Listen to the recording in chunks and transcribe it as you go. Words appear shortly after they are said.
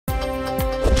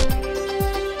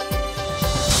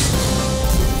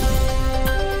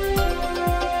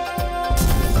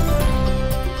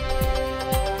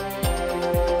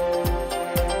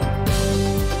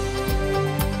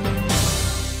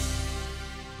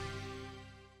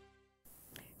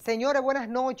Señores, buenas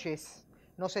noches.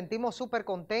 Nos sentimos súper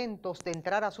contentos de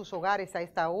entrar a sus hogares a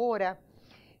esta hora.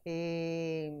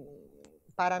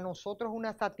 Para nosotros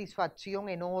una satisfacción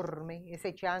enorme,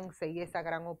 ese chance y esa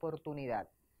gran oportunidad.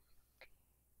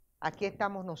 Aquí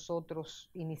estamos nosotros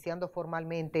iniciando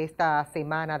formalmente esta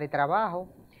semana de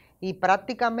trabajo y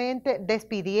prácticamente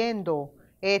despidiendo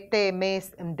este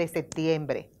mes de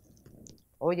septiembre.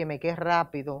 Óyeme, qué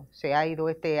rápido se ha ido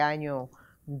este año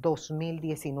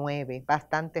 2019,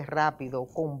 bastante rápido,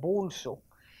 convulso,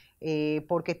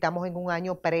 porque estamos en un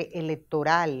año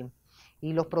preelectoral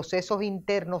y los procesos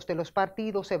internos de los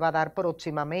partidos se va a dar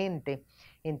próximamente.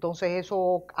 Entonces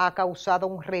eso ha causado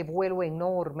un revuelo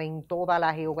enorme en toda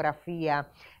la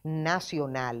geografía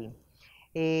nacional.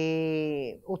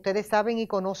 Ustedes saben y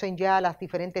conocen ya las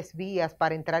diferentes vías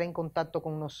para entrar en contacto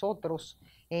con nosotros.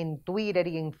 En Twitter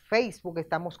y en Facebook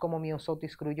estamos como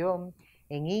Miosotis Grullon,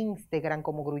 en Instagram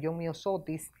como Grullon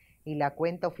Miosotis y la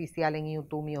cuenta oficial en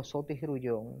YouTube Miosotis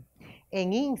Grullon.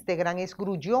 En Instagram es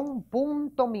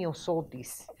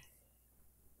grullon.miosotis.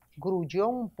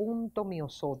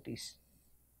 Grullon.miosotis.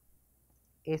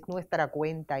 Es nuestra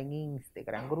cuenta en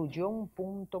Instagram,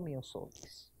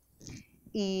 grullon.miosotis.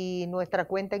 Y nuestra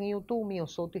cuenta en YouTube,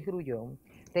 Miosotis Grullon.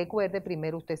 Recuerde,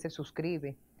 primero usted se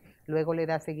suscribe, luego le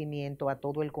da seguimiento a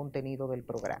todo el contenido del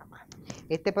programa.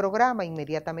 Este programa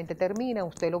inmediatamente termina,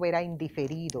 usted lo verá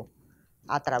indiferido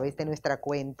a través de nuestra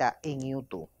cuenta en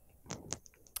YouTube.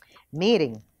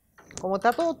 Miren, como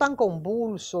está todo tan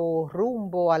convulso,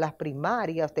 rumbo a las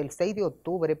primarias del 6 de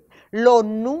octubre, lo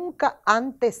nunca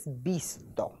antes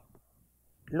visto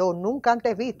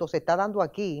se está dando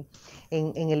aquí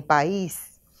en el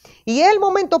país. Y es el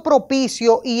momento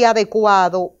propicio y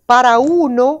adecuado para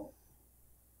uno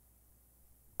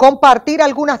compartir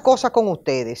algunas cosas con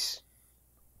ustedes.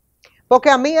 Porque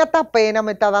a mí hasta pena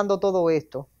me está dando todo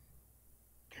esto.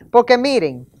 Porque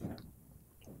miren,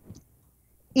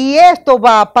 y esto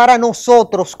va para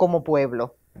nosotros como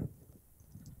pueblo.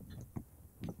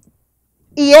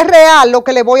 Y es real lo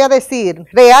que le voy a decir,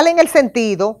 real en el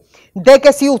sentido de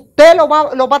que si usted lo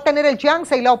va a tener el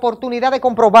chance y la oportunidad de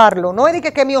comprobarlo, no es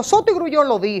de que Miosotis Grullon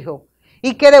lo dijo,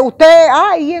 y que de usted,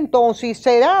 y entonces,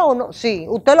 ¿será o no? Sí,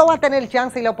 usted lo va a tener el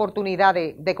chance y la oportunidad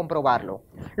de comprobarlo.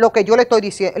 Lo que yo le estoy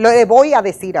diciendo, le voy a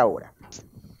decir ahora.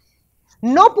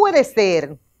 No puede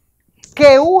ser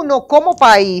que uno como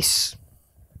país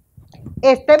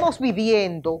estemos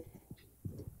viviendo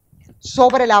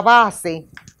sobre la base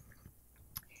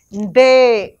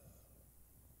de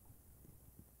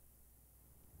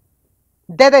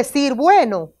decir,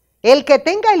 bueno, el que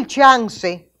tenga el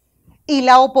chance y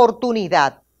la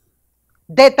oportunidad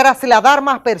de trasladar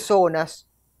más personas,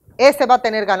 ese va a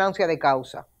tener ganancia de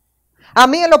causa. A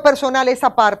mí en lo personal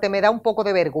esa parte me da un poco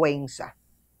de vergüenza.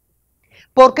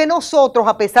 Porque nosotros,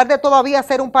 a pesar de todavía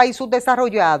ser un país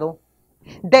subdesarrollado,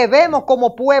 debemos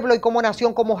como pueblo y como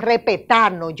nación como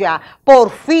respetarnos ya, por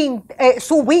fin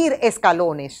subir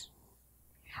escalones.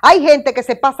 Hay gente que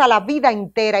se pasa la vida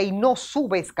entera y no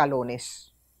sube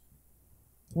escalones.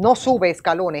 No sube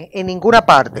escalones en ninguna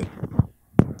parte.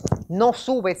 No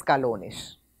sube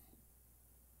escalones.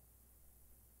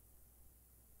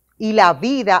 Y la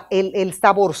vida, el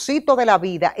saborcito de la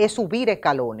vida es subir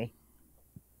escalones.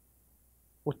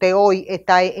 Usted hoy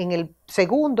está en el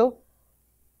segundo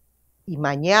y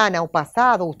mañana o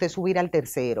pasado usted subirá al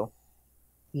tercero.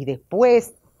 Y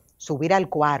después subirá al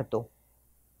cuarto.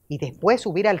 Y después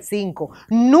subir al 5,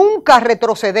 nunca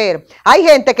retroceder. Hay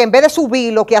gente que en vez de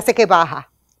subir lo que hace es que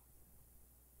baja.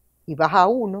 Y baja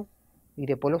uno y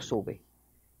después lo sube.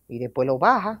 Y después lo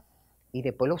baja y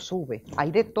después lo sube.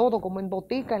 Hay de todo como en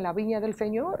botica en la viña del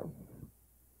Señor.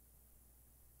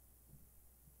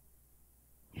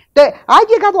 Entonces, ha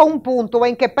llegado a un punto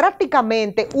en que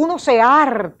prácticamente uno se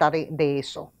harta de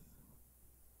eso.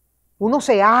 Uno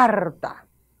se harta.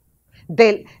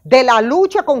 De la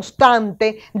lucha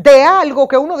constante de algo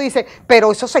que uno dice,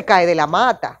 pero eso se cae de la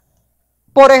mata.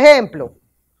 Por ejemplo,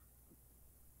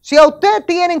 si a usted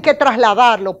tienen que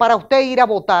trasladarlo para usted ir a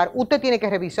votar, usted tiene que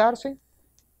revisarse.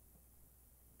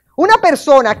 Una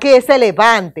persona que se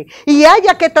levante y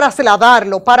haya que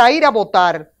trasladarlo para ir a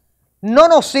votar, no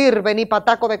nos sirve ni para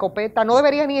taco de copeta, no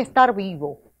debería ni estar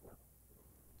vivo.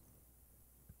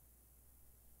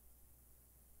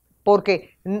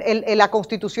 Porque la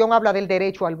Constitución habla del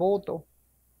derecho al voto.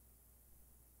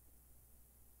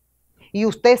 Y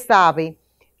usted sabe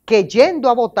que yendo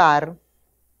a votar,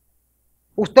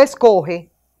 usted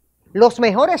escoge los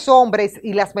mejores hombres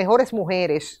y las mejores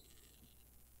mujeres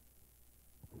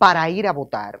para ir a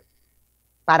votar,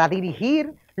 para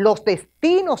dirigir los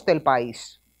destinos del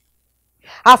país.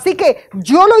 Así que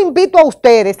yo lo invito a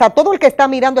ustedes, a todo el que está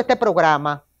mirando este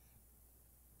programa,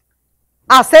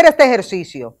 hacer este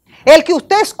ejercicio. El que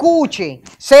usted escuche,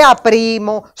 sea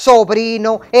primo,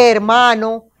 sobrino,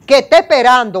 hermano, que esté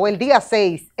esperando el día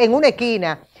 6 en una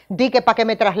esquina, di que para que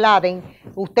me trasladen,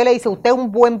 usted le dice, usted es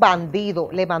un buen bandido,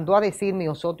 le mandó a decir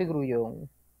Miosotis y Grullon.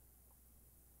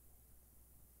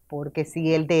 Porque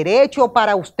si el derecho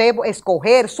para usted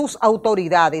escoger sus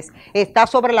autoridades está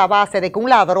sobre la base de que un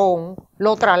ladrón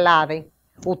lo traslade,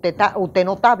 usted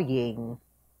no está bien.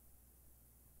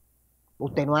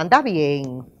 Usted no anda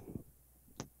bien.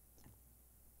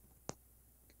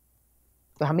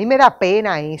 Pues a mí me da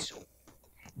pena eso.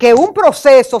 Que un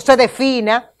proceso se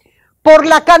defina por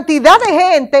la cantidad de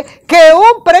gente que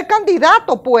un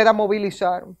precandidato pueda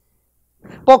movilizar.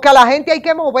 Porque a la gente hay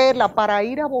que moverla para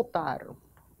ir a votar.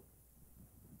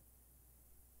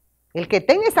 El que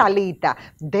tenga esa lista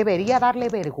debería darle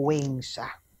vergüenza,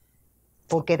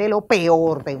 porque es de lo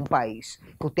peor de un país,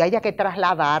 que usted haya que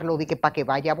trasladarlo de que para que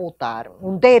vaya a votar.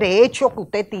 Un derecho que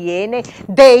usted tiene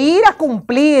de ir a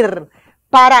cumplir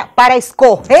para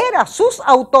escoger a sus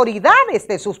autoridades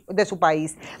de su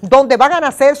país, donde van a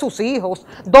nacer sus hijos,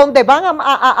 donde van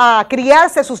a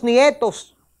criarse sus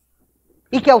nietos,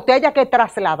 y que a usted haya que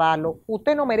trasladarlo.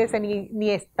 Usted no merece ni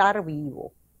estar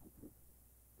vivo.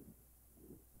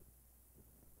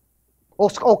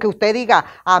 O que usted diga,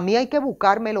 a mí hay que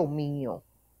buscarme lo mío.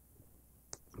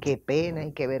 Qué pena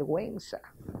y qué vergüenza.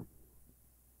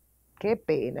 Qué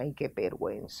pena y qué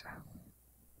vergüenza.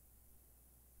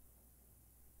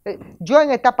 Yo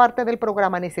en esta parte del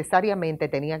programa necesariamente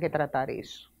tenía que tratar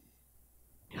eso.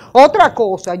 Otra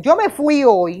cosa, yo me fui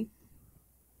hoy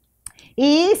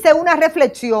y hice una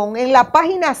reflexión en la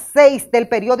página 6 del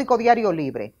periódico Diario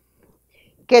Libre,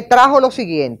 que trajo lo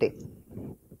siguiente.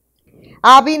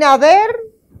 Abinader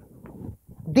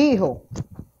dijo,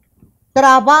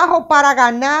 trabajo para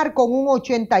ganar con un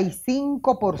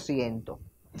 85%.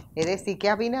 Es decir, que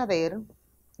Abinader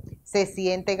se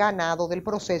siente ganado del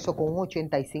proceso con un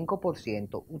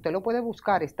 85%. Usted lo puede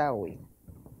buscar, está hoy.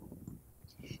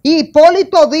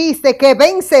 Hipólito dice que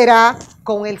vencerá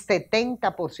con el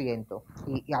 70%.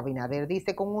 Y Abinader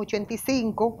dice con un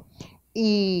 85%,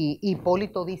 y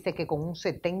Hipólito dice que con un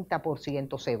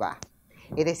 70% se va.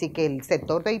 Es decir, que el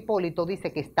sector de Hipólito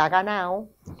dice que está ganado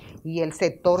y el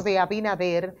sector de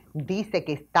Abinader dice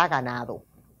que está ganado.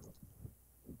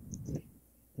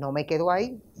 No me quedo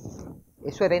ahí.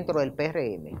 Eso es dentro del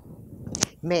PRM.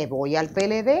 Me voy al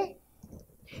PLD.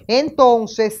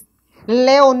 Entonces,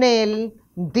 Leonel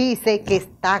dice que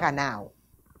está ganado.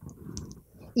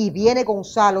 Y viene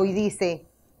Gonzalo y dice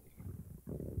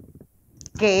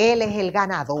que él es el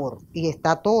ganador. Y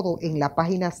está todo en la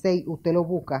página 6, usted lo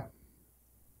busca.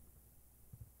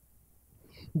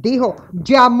 Dijo,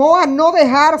 llamó a no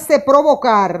dejarse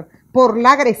provocar por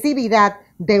la agresividad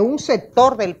de un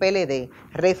sector del PLD,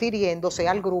 refiriéndose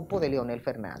al grupo de Leonel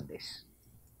Fernández.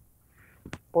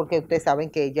 Porque ustedes saben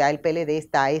que ya el PLD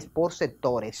está por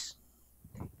sectores.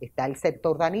 Está el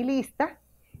sector danilista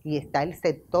y está el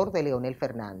sector de Leonel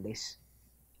Fernández.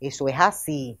 Eso es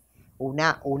así,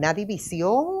 una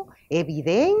división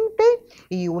evidente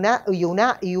y una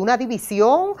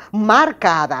división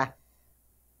marcada.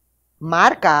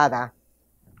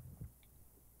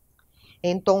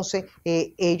 Entonces,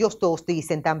 ellos dos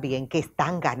dicen también que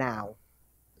están ganados.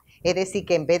 Es decir,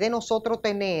 que en vez de nosotros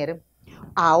tener,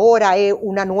 ahora es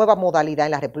una nueva modalidad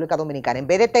en la República Dominicana, en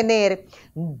vez de tener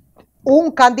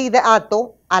un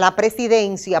candidato a la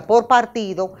presidencia por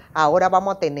partido, ahora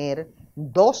vamos a tener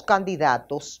 2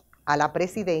 candidatos a la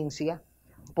presidencia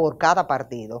por cada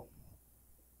partido.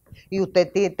 Y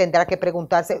usted tendrá que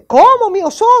preguntarse, ¿cómo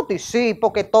Miosotis? Sí,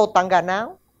 porque todos están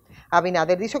ganados.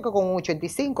 Abinader dice que con un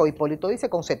 85, Hipólito dice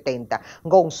con 70.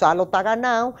 Gonzalo está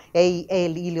ganado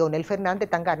y Leonel Fernández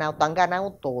están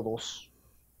ganados todos.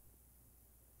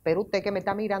 Pero usted que me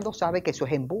está mirando sabe que eso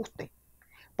es embuste.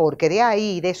 Porque de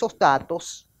ahí, de esos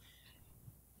datos,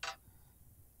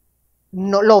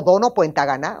 los dos no pueden estar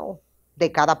ganados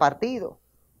de cada partido.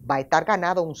 Va a estar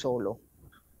ganado un solo.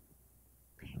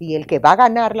 Y el que va a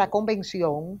ganar la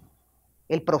convención,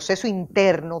 el proceso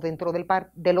interno dentro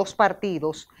de los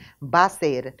partidos, va a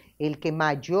ser el que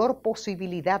mayor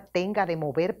posibilidad tenga de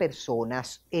mover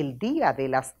personas el día de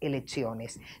las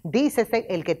elecciones. Dícese,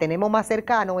 el que tenemos más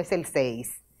cercano es el 6.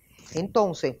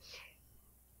 Entonces,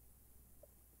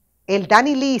 el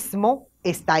danilismo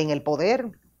está en el poder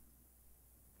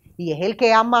y es el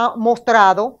que ha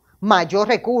mostrado mayor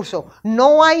recurso.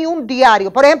 No hay un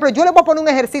diario, por ejemplo, yo le voy a poner un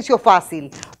ejercicio fácil.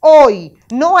 Hoy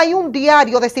no hay un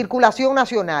diario de circulación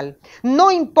nacional, no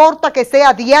importa que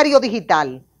sea diario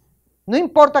digital, no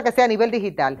importa que sea a nivel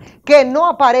digital, que no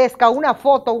aparezca una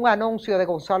foto, un anuncio de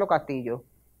Gonzalo Castillo.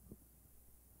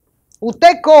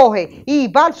 Usted coge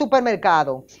y va al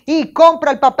supermercado y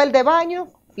compra el papel de baño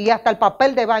y hasta el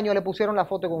papel de baño le pusieron la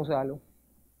foto de Gonzalo.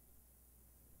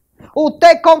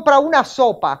 Usted compra una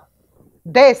sopa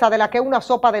de esa, de la que es una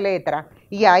sopa de letra,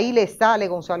 y ahí le sale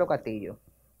Gonzalo Castillo.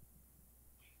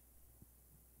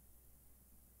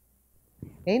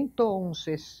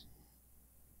 Entonces,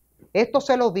 esto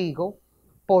se lo digo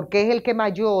porque es el que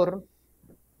mayor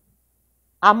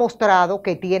ha mostrado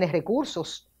que tiene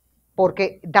recursos,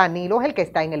 porque Danilo es el que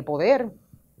está en el poder.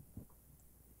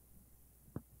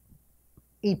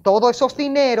 Y todos esos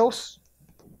dineros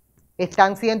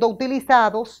están siendo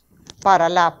utilizados para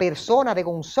la persona de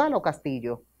Gonzalo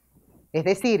Castillo. Es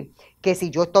decir, que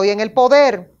si yo estoy en el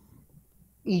poder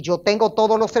y yo tengo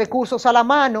todos los recursos a la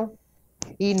mano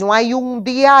y no hay un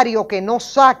diario que no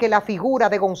saque la figura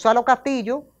de Gonzalo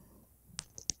Castillo,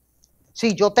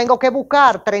 si yo tengo que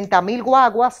buscar 30,000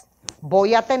 guaguas,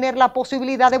 voy a tener la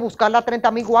posibilidad de buscar las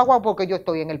 30,000 guaguas porque yo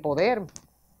estoy en el poder.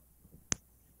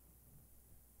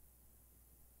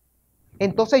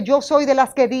 Entonces yo soy de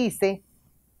las que dice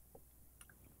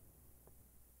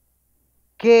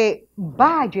que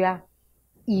vaya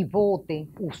y vote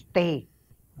usted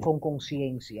con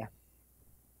conciencia.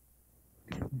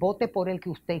 Vote por el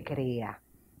que usted crea.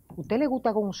 ¿Usted le gusta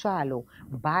a Gonzalo?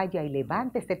 Vaya y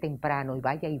levántese temprano y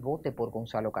vaya y vote por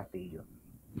Gonzalo Castillo.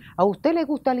 ¿A usted le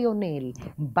gusta Leonel?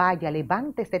 Vaya,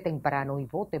 levántese temprano y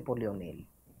vote por Leonel.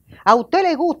 ¿A usted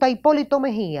le gusta Hipólito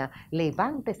Mejía?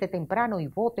 Levántese temprano y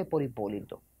vote por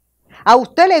Hipólito. ¿A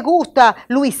usted le gusta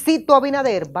Luisito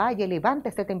Abinader? Vaya,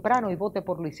 levántese temprano y vote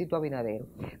por Luisito Abinader.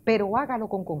 Pero hágalo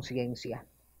con conciencia.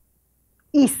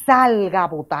 Y salga a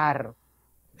votar.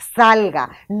 Salga,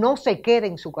 no se quede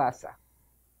en su casa.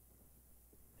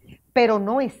 Pero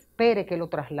no espere que lo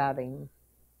trasladen.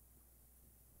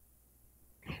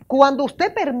 Cuando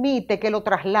usted permite que lo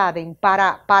trasladen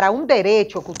para un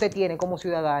derecho que usted tiene como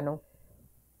ciudadano,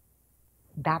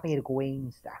 da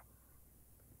vergüenza.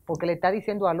 Porque le está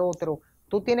diciendo al otro,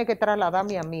 tú tienes que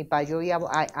trasladarme a mí para yo ir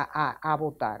a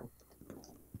votar.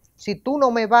 Si tú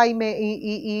no me vas y me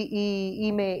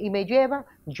lleva,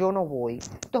 yo no voy.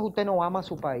 Entonces usted no ama a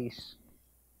su país.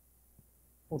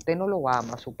 Usted no lo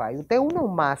ama a su país. Usted es uno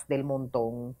más del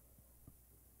montón.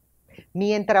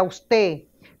 Mientras usted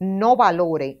no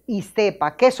valore y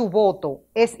sepa que su voto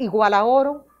es igual a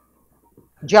oro,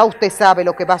 ya usted sabe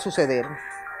lo que va a suceder.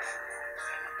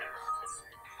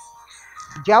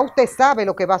 Ya usted sabe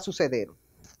lo que va a suceder.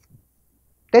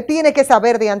 Usted tiene que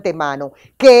saber de antemano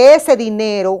que ese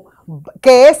dinero,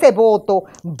 que ese voto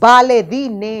vale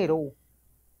dinero.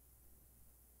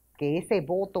 Que ese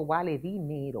voto vale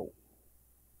dinero.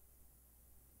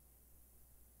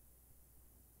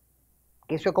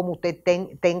 Que eso es como usted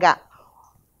tenga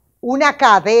una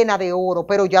cadena de oro,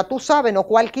 pero ya tú sabes, no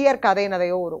cualquier cadena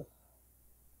de oro.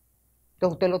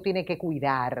 Entonces usted lo tiene que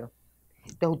cuidar.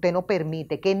 Entonces usted no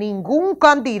permite que ningún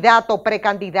candidato o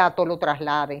precandidato lo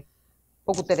traslade,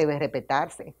 porque usted debe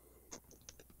respetarse.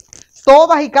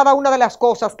 Todas y cada una de las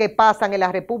cosas que pasan en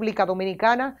la República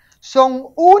Dominicana son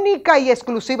única y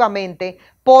exclusivamente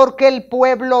porque el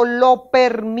pueblo lo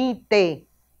permite.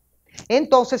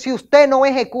 Entonces, si usted no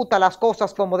ejecuta las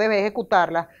cosas como debe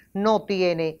ejecutarlas, no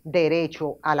tiene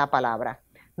derecho a la palabra.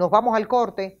 Nos vamos al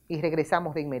corte y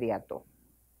regresamos de inmediato.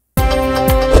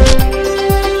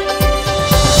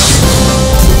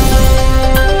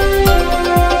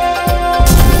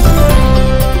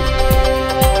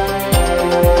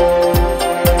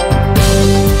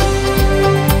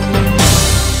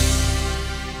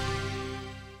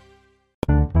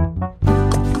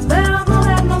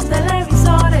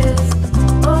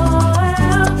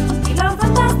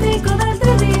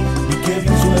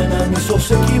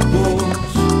 Equipos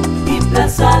y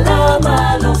Plaza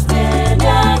Lama los tiene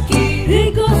aquí.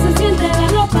 Rico se siente la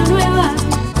ropa nueva.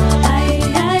 Ay,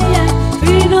 ay, ay.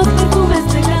 Finos perfumes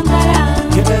te cantarán.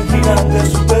 Y en el gigante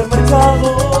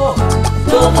supermercado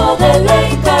todo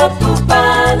deleita tu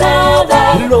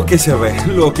paladar. Lo que se ve,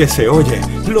 lo que se oye,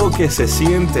 lo que se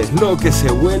siente, lo que se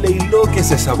huele y lo que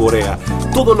se saborea.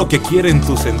 Todo lo que quieren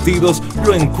tus sentidos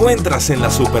lo encuentras en la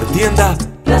supertienda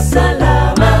Plaza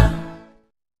Lama.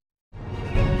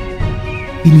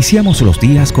 Iniciamos los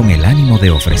días con el ánimo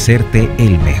de ofrecerte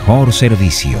el mejor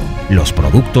servicio, los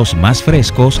productos más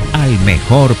frescos al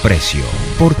mejor precio.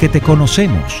 Porque te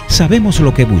conocemos, sabemos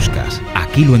lo que buscas.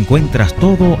 Aquí lo encuentras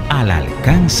todo al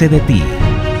alcance de ti.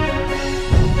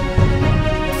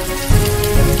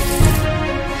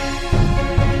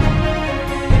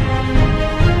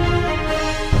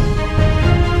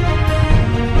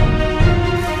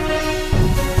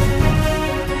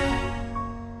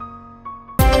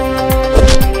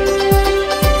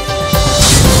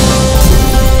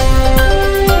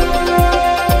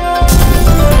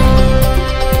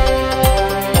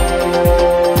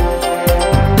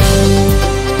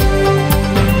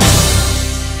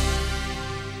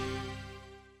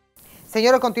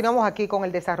 Señores, continuamos aquí con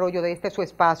el desarrollo de su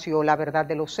espacio, La Verdad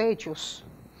de los Hechos.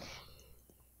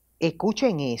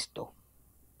 Escuchen esto.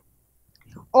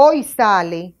 Hoy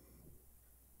sale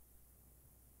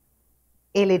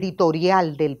el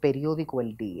editorial del periódico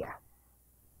El Día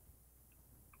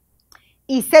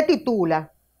y se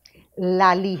titula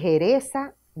La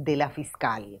ligereza de la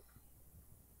fiscal.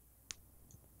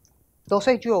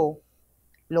 Entonces yo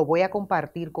lo voy a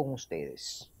compartir con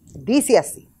ustedes. Dice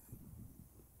así.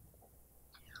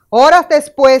 Horas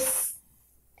después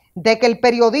de que el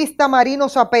periodista Marino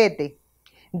Sept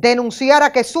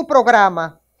denunciara que su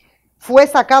programa fue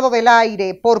sacado del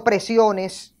aire por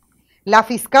presiones, la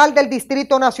fiscal del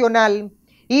Distrito Nacional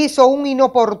hizo un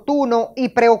inoportuno y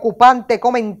preocupante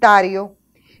comentario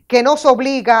que nos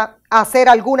obliga a hacer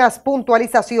algunas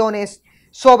puntualizaciones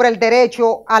sobre el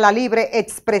derecho a la libre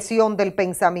expresión del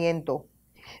pensamiento.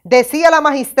 Decía la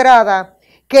magistrada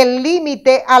que el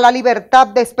límite a la libertad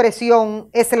de expresión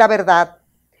es la verdad,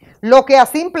 lo que a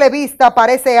simple vista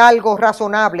parece algo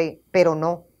razonable, pero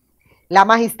no. La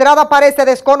magistrada parece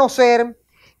desconocer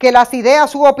que las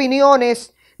ideas u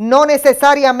opiniones no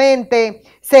necesariamente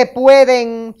se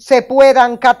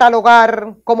puedan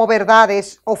catalogar como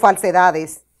verdades o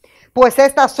falsedades, pues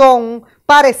estas son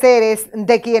pareceres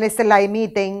de quienes la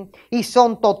emiten y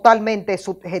son totalmente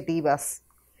subjetivas.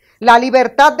 La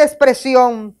libertad de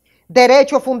expresión,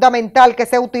 derecho fundamental que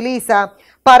se utiliza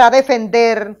para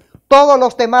defender todos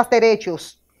los demás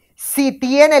derechos, si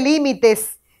tiene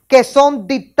límites que son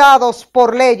dictados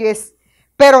por leyes,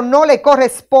 pero no le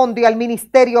corresponde al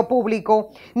Ministerio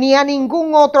Público ni a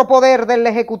ningún otro poder del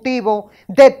Ejecutivo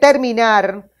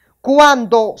determinar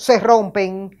cuándo se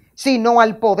rompen, sino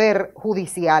al Poder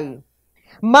Judicial.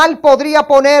 Mal podría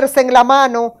ponerse en la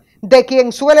mano de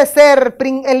quien suele ser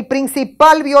el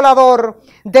principal violador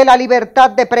de la libertad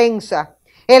de prensa,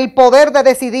 el poder de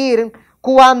decidir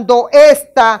cuando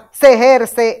ésta se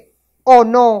ejerce o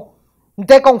no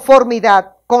de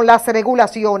conformidad con las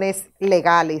regulaciones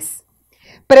legales.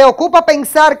 Preocupa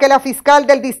pensar que la fiscal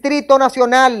del Distrito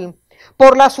Nacional,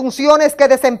 por las funciones que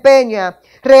desempeña,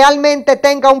 realmente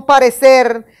tenga un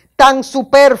parecer tan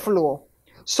superfluo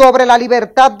sobre la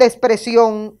libertad de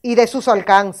expresión y de sus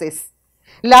alcances.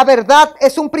 La verdad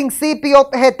es un principio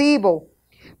objetivo,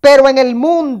 pero en el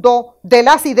mundo de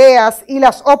las ideas y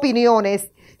las opiniones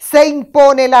se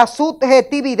impone la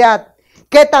subjetividad,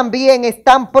 que también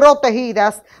están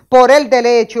protegidas por el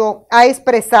derecho a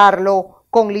expresarlo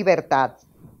con libertad.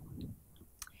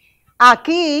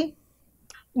 Aquí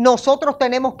nosotros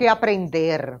tenemos que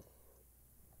aprender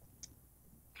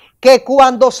que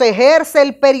cuando se ejerce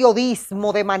el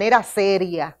periodismo de manera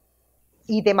seria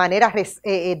y de manera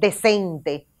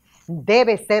decente,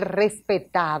 debe ser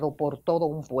respetado por todo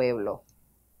un pueblo.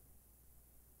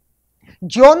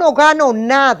 Yo no gano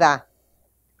nada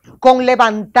con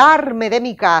levantarme de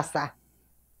mi casa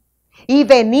y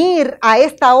venir a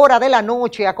esta hora de la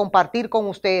noche a compartir con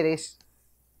ustedes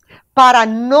para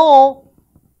no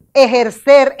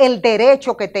ejercer el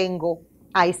derecho que tengo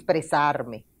a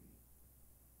expresarme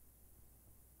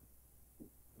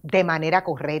de manera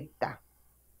correcta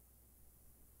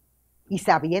y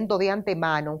sabiendo de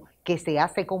antemano que se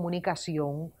hace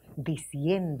comunicación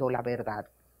diciendo la verdad.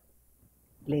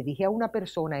 Le dije a una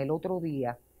persona el otro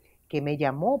día que me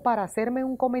llamó para hacerme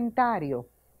un comentario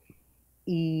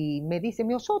y me dice,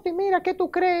 Miosotis, mira, ¿qué tú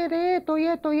crees de esto y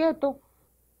esto y esto?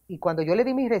 Y cuando yo le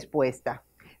di mi respuesta,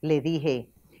 le dije,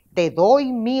 te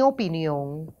doy mi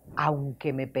opinión,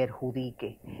 aunque me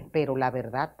perjudique, pero la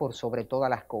verdad por sobre todas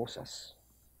las cosas.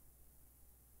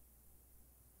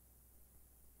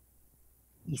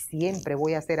 Y siempre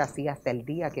voy a ser así hasta el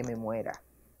día que me muera.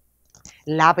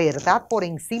 La verdad por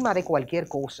encima de cualquier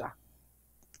cosa.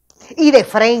 Y de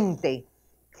frente.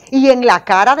 Y en la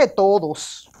cara de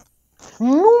todos.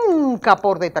 Nunca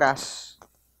por detrás.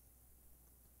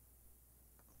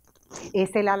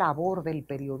 Esa es la labor del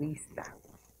periodista.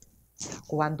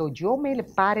 Cuando yo me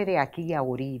pare de aquí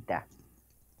ahorita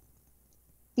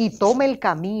y tome el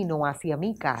camino hacia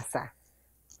mi casa,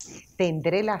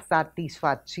 tendré la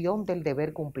satisfacción del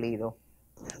deber cumplido,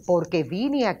 porque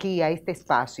vine aquí a este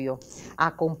espacio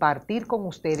a compartir con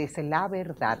ustedes la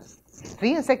verdad.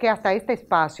 Fíjense que hasta este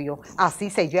espacio así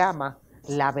se llama,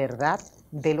 La Verdad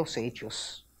de los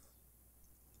Hechos.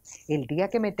 El día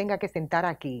que me tenga que sentar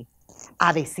aquí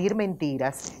a decir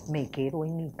mentiras, me quedo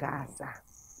en mi casa.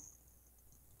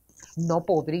 No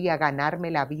podría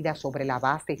ganarme la vida sobre la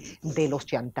base de los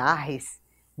chantajes,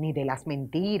 ni de las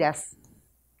mentiras,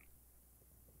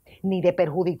 ni de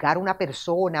perjudicar a una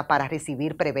persona para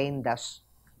recibir prebendas.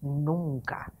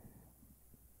 Nunca.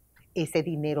 Ese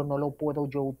dinero no lo puedo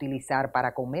yo utilizar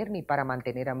para comer ni para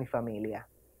mantener a mi familia.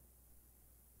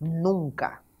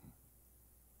 Nunca.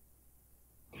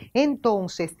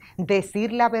 Entonces,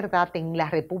 decir la verdad en la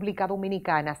República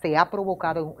Dominicana se ha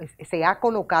colocado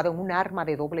en un arma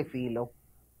de doble filo.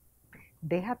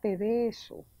 Déjate de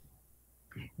eso.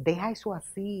 Deja eso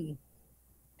así.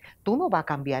 Tú no vas a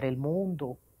cambiar el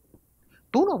mundo.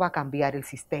 Tú no vas a cambiar el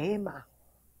sistema.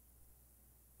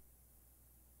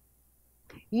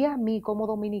 Y a mí como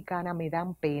dominicana me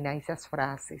dan pena esas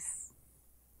frases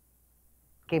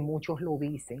que muchos lo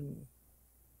dicen.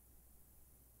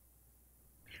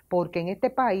 Porque en este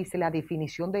país la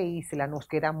definición de isla nos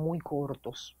queda muy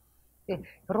cortos.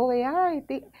 Rodeada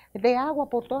de agua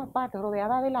por todas partes,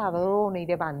 rodeada de ladrones y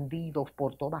de bandidos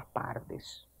por todas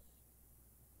partes.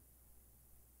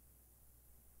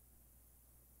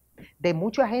 De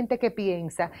mucha gente que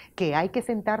piensa que hay que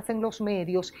sentarse en los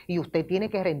medios y usted tiene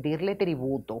que rendirle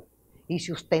tributo. Y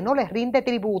si usted no le rinde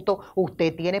tributo,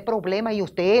 usted tiene problemas y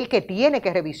usted es el que tiene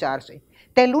que revisarse.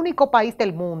 Este es el único país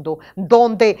del mundo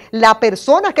donde la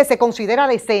persona que se considera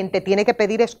decente tiene que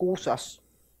pedir excusas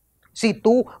si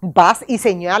tú vas y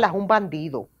señalas a un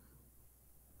bandido.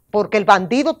 Porque el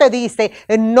bandido te dice,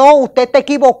 no, usted está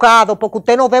equivocado porque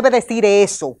usted no debe decir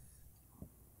eso.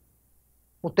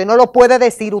 Usted no lo puede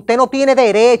decir, usted no tiene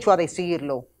derecho a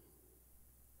decirlo.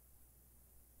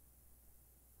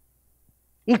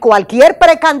 Y cualquier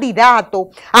precandidato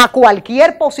a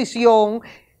cualquier posición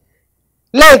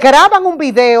le graban un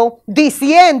video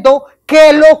diciendo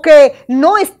que los que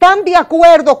no están de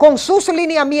acuerdo con sus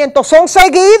lineamientos son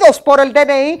seguidos por el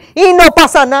DNI y no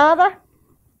pasa nada.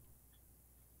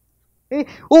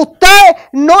 Usted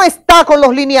no está con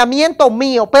los lineamientos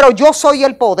míos, pero yo soy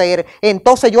el poder,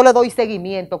 entonces yo le doy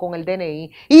seguimiento con el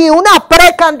DNI. Y una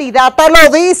precandidata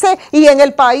lo dice y en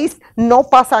el país no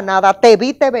pasa nada, te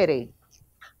vi, te veré.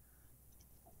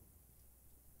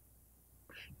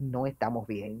 No estamos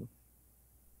bien.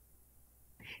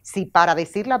 Si para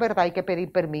decir la verdad hay que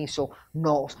pedir permiso,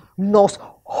 nos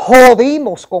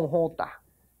jodimos con J.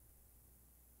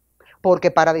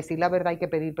 Porque para decir la verdad hay que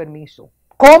pedir permiso.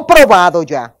 Comprobado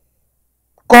ya.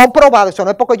 Comprobado. Eso no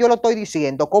es porque yo lo estoy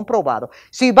diciendo. Comprobado.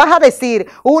 Si vas a decir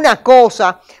una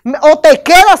cosa, o te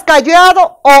quedas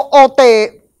callado o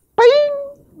te...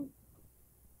 ¡ping!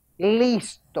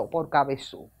 Listo por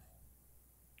cabezú.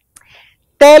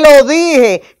 Te lo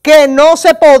dije que no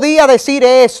se podía decir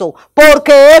eso,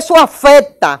 porque eso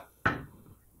afecta.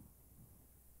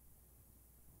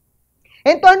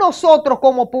 Entonces nosotros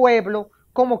como pueblo,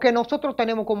 como que nosotros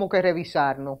tenemos como que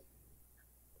revisarnos.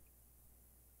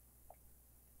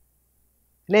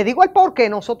 Le digo el por qué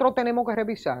nosotros tenemos que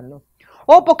revisarnos.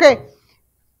 O porque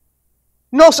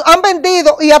nos han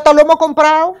vendido y hasta lo hemos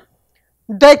comprado,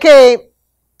 de que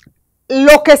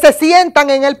los que se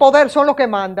sientan en el poder son los que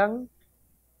mandan.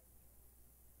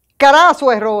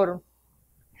 Carazo error.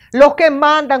 Los que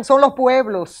mandan son los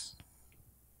pueblos.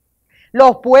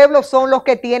 Los pueblos son los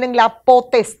que tienen la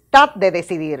potestad de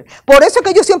decidir. Por eso es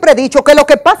que yo siempre he dicho que lo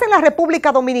que pasa en la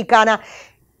República Dominicana,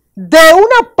 de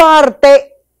una parte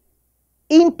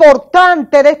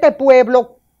importante de este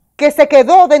pueblo que se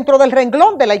quedó dentro del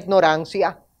renglón de la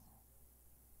ignorancia.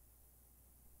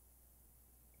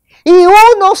 Y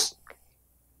unos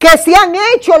que se han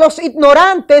hecho los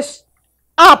ignorantes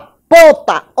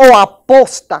apota o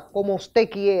aposta, como usted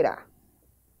quiera.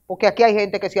 Porque aquí hay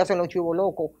gente que se hacen los chivos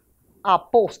locos.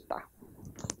 Aposta.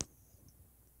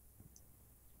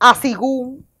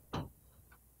 Asigún.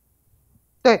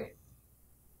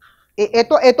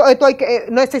 Entonces, esto hay que,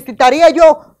 necesitaría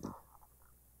yo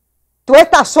todas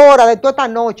estas horas de toda esta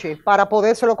noche para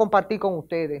podérselo compartir con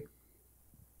ustedes.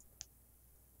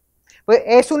 Pues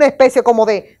es una especie como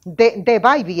de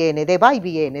va y viene, de va y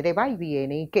viene, de va y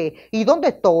viene. ¿Y dónde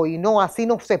estoy? No, así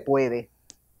no se puede.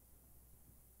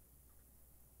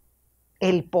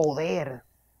 El poder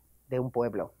de un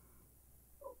pueblo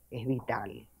es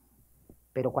vital.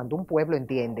 Pero cuando un pueblo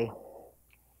entiende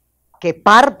que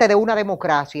parte de una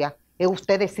democracia es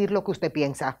usted decir lo que usted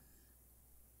piensa,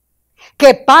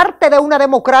 que parte de una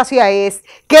democracia es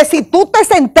que si tú te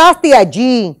sentaste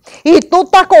allí y tú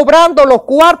estás cobrando los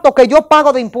cuartos que yo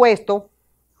pago de impuestos,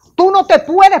 tú no te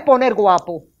puedes poner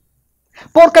guapo.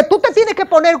 Porque tú te tienes que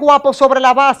poner guapo sobre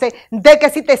la base de que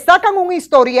si te sacan un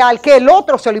historial que el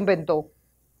otro se lo inventó.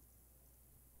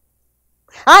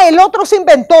 Ah, el otro se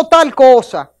inventó tal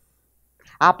cosa.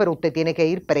 Ah, pero usted tiene que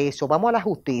ir preso, vamos a la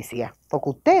justicia, porque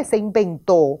usted se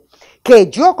inventó que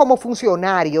yo como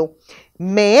funcionario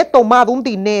me he tomado un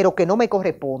dinero que no me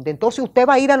corresponde. Entonces usted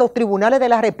va a ir a los tribunales de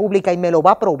la República y me lo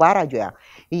va a probar allá.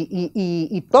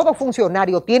 Y todo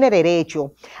funcionario tiene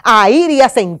derecho a ir y a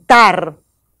sentar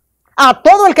a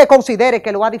todo el que considere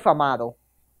que lo ha difamado.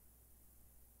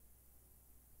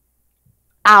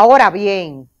 Ahora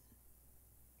bien,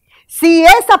 si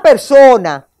esa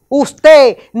persona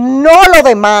usted no lo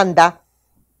demanda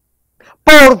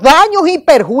por daños y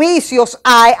perjuicios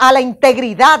a la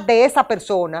integridad de esa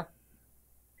persona,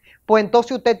 pues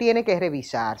entonces usted tiene que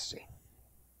revisarse.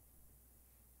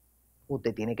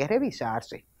 Usted tiene que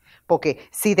revisarse. Porque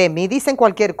si de mí dicen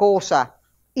cualquier cosa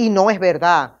y no es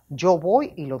verdad, yo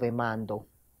voy y lo demando.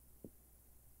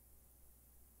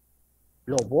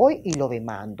 Lo voy y lo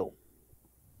demando.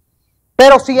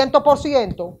 Pero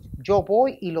 100% yo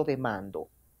voy y lo demando.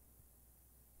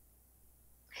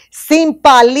 Sin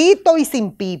palito y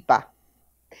sin pipa.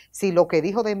 Si lo que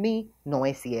dijo de mí no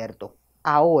es cierto.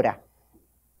 Ahora,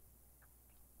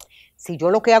 si yo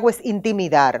lo que hago es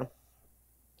intimidar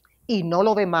y no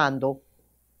lo demando,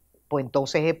 pues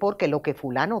entonces es porque lo que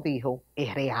fulano dijo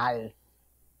es real.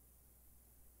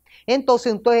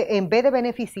 Entonces, en vez de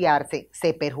beneficiarse,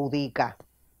 se perjudica.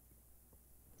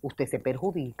 Usted se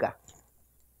perjudica.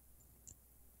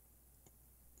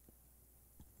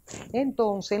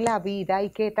 Entonces, en la vida hay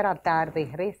que tratar de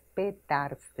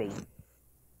respetarse.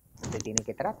 Usted tiene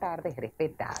que tratar de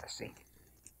respetarse.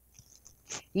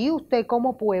 Y usted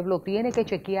como pueblo tiene que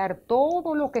chequear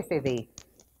todo lo que se dé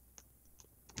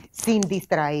sin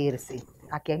distraerse.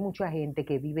 Aquí hay mucha gente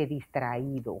que vive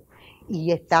distraído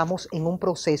y estamos en un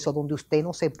proceso donde usted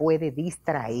no se puede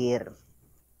distraer.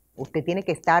 Usted tiene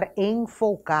que estar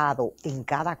enfocado en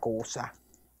cada cosa.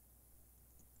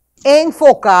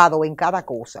 Enfocado en cada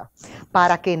cosa.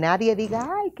 Para que nadie diga,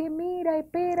 ay, que mira,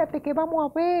 espérate, que vamos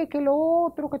a ver, que lo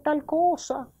otro, que tal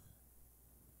cosa.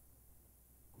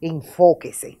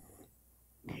 Enfóquese.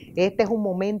 Este es un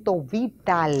momento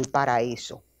vital para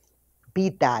eso.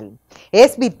 Vital.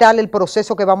 Es vital el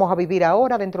proceso que vamos a vivir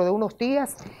ahora dentro de unos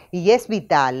días y es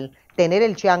vital tener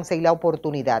el chance y la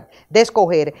oportunidad de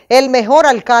escoger el mejor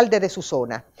alcalde de su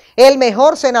zona, el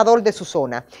mejor senador de su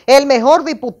zona, el mejor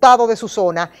diputado de su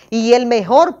zona y el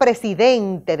mejor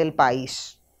presidente del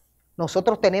país.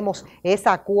 Nosotros tenemos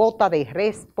esa cuota de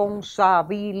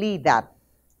responsabilidad.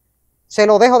 Se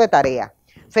lo dejo de tarea.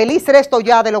 Feliz resto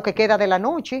ya de lo que queda de la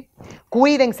noche.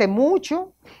 Cuídense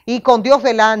mucho y con Dios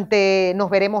delante nos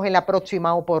veremos en la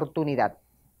próxima oportunidad.